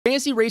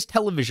Fantasy Race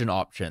television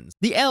options.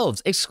 The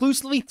Elves,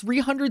 exclusively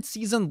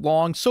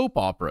 300-season-long soap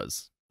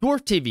operas.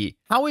 Dwarf TV,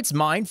 how its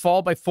mind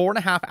fall by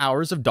 4.5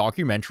 hours of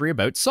documentary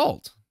about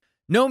salt.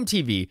 Gnome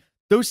TV,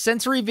 those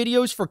sensory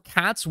videos for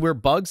cats where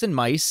bugs and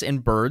mice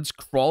and birds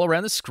crawl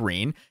around the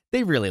screen.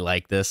 They really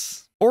like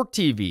this. Orc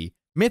TV,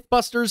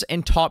 Mythbusters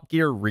and Top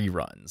Gear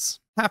reruns.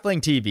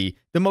 Halfling TV,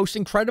 the most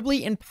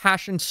incredibly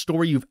impassioned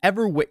story you've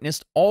ever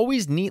witnessed,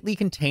 always neatly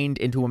contained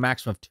into a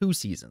maximum of 2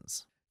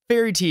 seasons.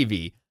 Fairy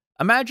TV,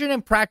 imagine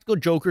impractical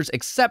jokers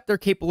except they're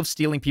capable of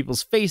stealing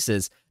people's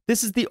faces.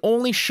 This is the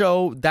only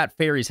show that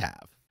fairies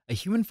have. A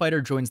human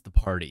fighter joins the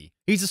party.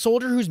 He's a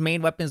soldier whose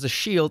main weapon is a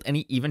shield, and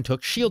he even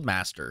took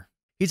Shieldmaster.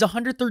 He's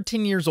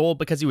 113 years old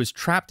because he was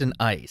trapped in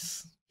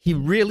ice. He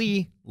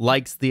really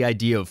likes the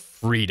idea of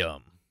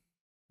freedom.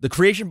 The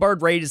Creation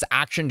Bard raids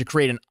action to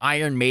create an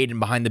Iron Maiden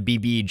behind the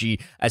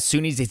BBEG as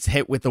soon as it's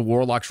hit with the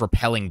Warlock's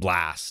Repelling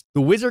Blast.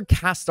 The Wizard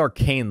casts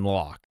Arcane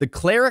Lock. The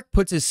Cleric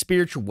puts his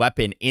spiritual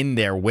weapon in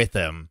there with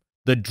him.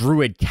 The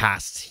Druid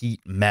casts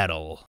Heat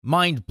Metal.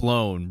 Mind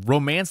Blown.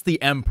 Romance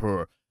the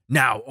Emperor.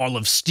 Now all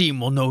of Steam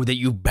will know that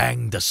you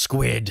banged the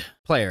squid.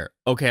 Player,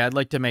 okay, I'd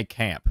like to make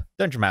camp.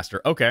 Dungeon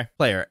Master, okay.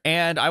 Player,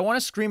 and I want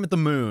to scream at the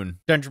moon.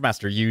 Dungeon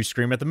Master, you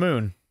scream at the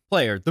moon.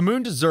 Player, the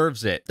moon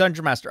deserves it.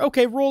 Dungeon Master,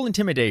 okay, roll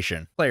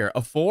intimidation. Player,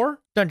 a 4?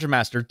 Dungeon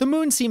Master, the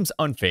moon seems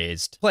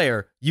unfazed.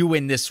 Player, you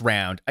win this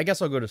round. I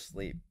guess I'll go to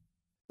sleep.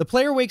 The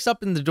player wakes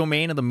up in the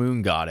domain of the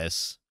moon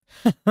goddess.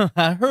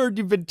 I heard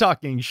you've been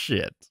talking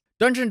shit.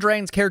 Dungeons &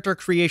 Dragons character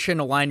creation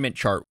alignment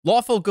chart.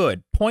 Lawful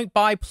good, point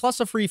buy plus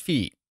a free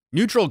feat.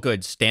 Neutral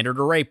good, standard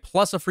array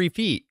plus a free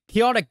feat.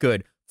 Chaotic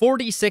good,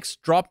 4d6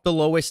 drop the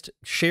lowest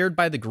shared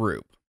by the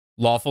group.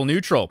 Lawful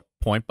neutral,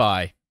 point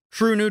buy.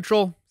 True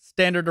neutral,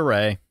 standard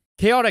array.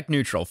 Chaotic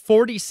neutral,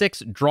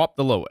 4d6 drop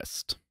the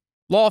lowest.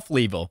 Lawful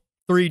evil,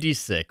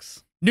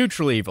 3d6.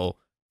 Neutral evil,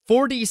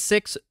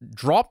 4d6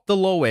 drop the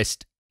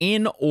lowest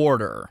in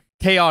order.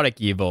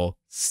 Chaotic evil,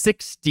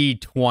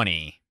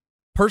 6d20.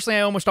 Personally,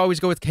 I almost always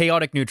go with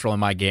chaotic neutral in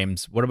my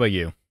games. What about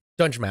you?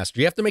 Dungeon Master,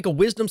 you have to make a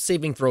wisdom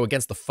saving throw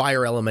against the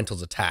fire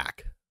elemental's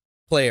attack.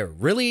 Player,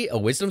 really? A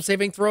wisdom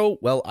saving throw?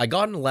 Well, I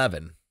got an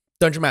 11.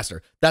 Dungeon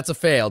Master, that's a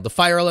fail. The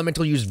fire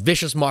elemental used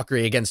vicious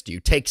mockery against you.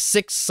 Take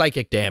 6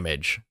 psychic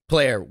damage.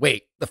 Player,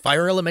 wait, the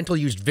fire elemental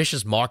used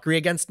vicious mockery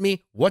against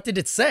me? What did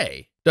it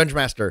say? Dungeon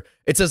Master,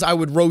 it says I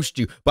would roast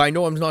you, but I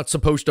know I'm not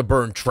supposed to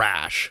burn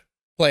trash.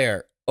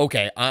 Player,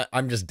 okay,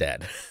 I'm just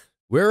dead.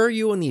 Where are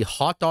you in the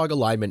hot dog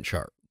alignment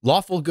chart?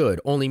 Lawful good,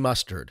 only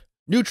mustard.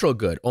 Neutral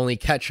good, only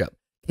ketchup.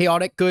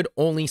 Chaotic good,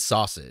 only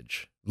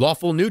sausage.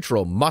 Lawful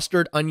neutral,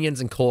 mustard, onions,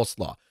 and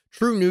coleslaw.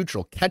 True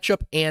neutral,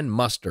 ketchup and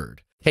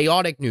mustard.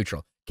 Chaotic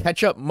neutral,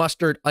 ketchup,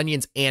 mustard,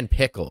 onions, and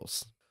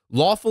pickles.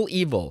 Lawful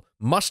evil,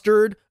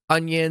 mustard,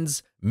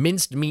 onions,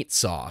 minced meat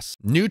sauce.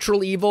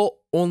 Neutral evil,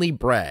 only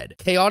bread.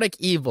 Chaotic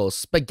evil,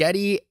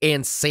 spaghetti,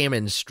 and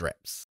salmon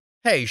strips.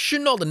 Hey,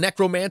 shouldn't all the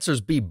necromancers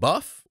be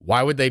buff?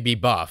 Why would they be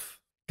buff?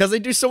 Because they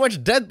do so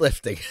much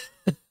deadlifting.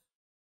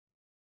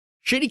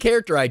 Shitty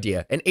character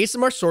idea, an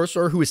ASMR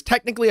sorcerer who is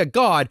technically a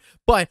god,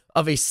 but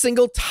of a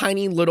single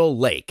tiny little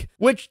lake,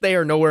 which they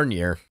are nowhere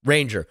near.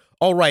 Ranger,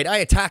 all right, I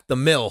attacked the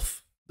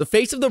MILF. The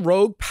face of the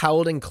rogue,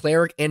 paladin,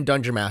 cleric, and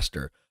dungeon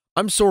master.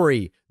 I'm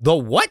sorry, the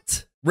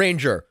what?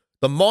 Ranger,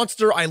 the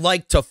monster I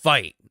like to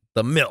fight.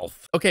 The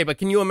MILF. Okay, but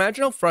can you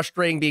imagine how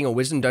frustrating being a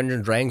wizard in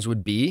Dungeons & Dragons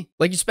would be?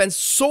 Like, you spend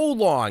so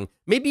long,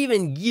 maybe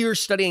even years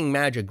studying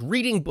magic,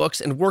 reading books,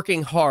 and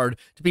working hard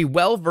to be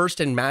well-versed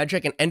in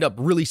magic and end up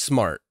really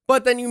smart.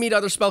 But then you meet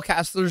other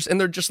spellcasters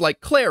and they're just like,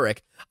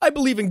 Cleric, I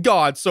believe in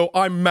God, so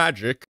I'm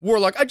magic.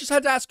 Warlock, I just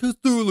had to ask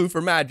Cthulhu for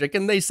magic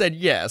and they said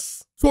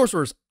yes.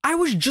 Sorcerers, I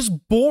was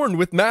just born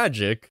with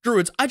magic.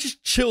 Druids, I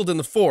just chilled in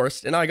the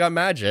forest and I got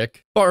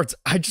magic. Bards,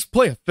 I just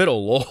play a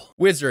fiddle, lol.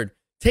 Wizard,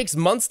 takes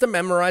months to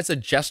memorize a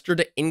gesture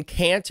to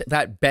incant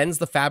that bends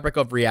the fabric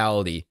of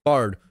reality.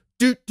 Bard,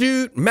 doot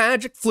doot,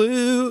 magic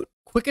flute.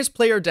 Quickest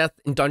player death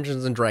in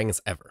Dungeons &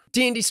 Dragons ever.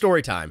 D&D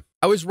story time.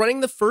 I was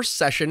running the first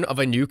session of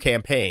a new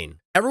campaign.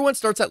 Everyone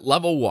starts at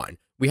level 1.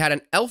 We had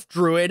an elf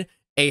druid,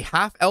 a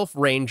half-elf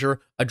ranger,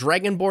 a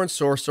dragonborn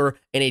sorcerer,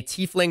 and a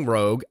tiefling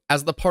rogue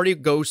as the party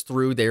goes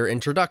through their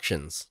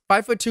introductions.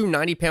 5'2",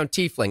 90-pound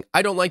tiefling.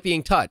 I don't like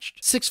being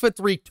touched.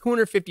 6'3",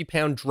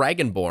 250-pound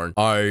dragonborn.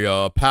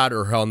 I pat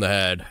her on the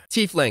head.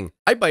 Tiefling.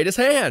 I bite his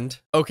hand.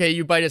 Okay,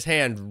 you bite his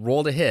hand.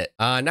 Roll to hit.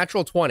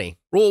 Natural 20.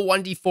 Roll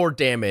 1d4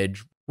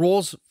 damage.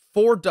 Rolls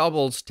 4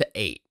 doubles to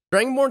 8.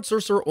 Dragonborn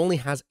Sorcerer only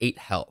has 8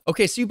 health.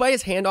 Okay, so you bite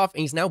his hand off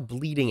and he's now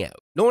bleeding out.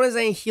 No one has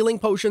any healing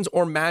potions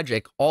or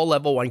magic, all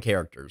level 1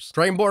 characters.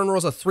 Dragonborn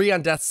rolls a 3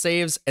 on death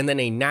saves and then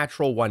a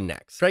natural 1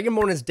 next.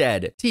 Dragonborn is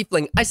dead.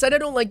 Tiefling, I said I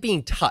don't like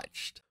being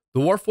touched. The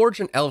Warforged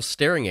and elves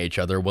staring at each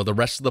other while the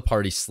rest of the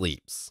party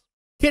sleeps.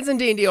 Kids in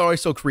D&D are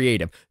always so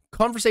creative.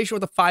 Conversation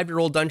with a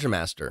 5-year-old dungeon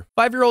master.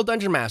 5-year-old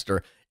dungeon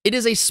master. It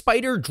is a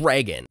spider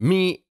dragon.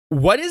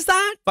 What is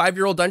that?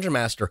 5-year-old dungeon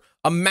master.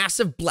 A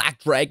massive black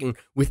dragon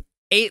with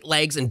 8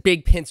 legs and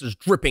big pincers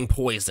dripping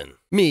poison.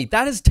 Me,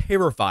 that is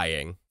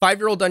terrifying.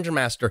 5-year-old dungeon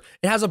master,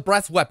 it has a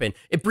breath weapon.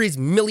 It breathes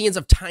millions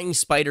of tiny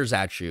spiders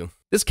at you.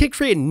 This kid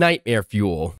created nightmare fuel.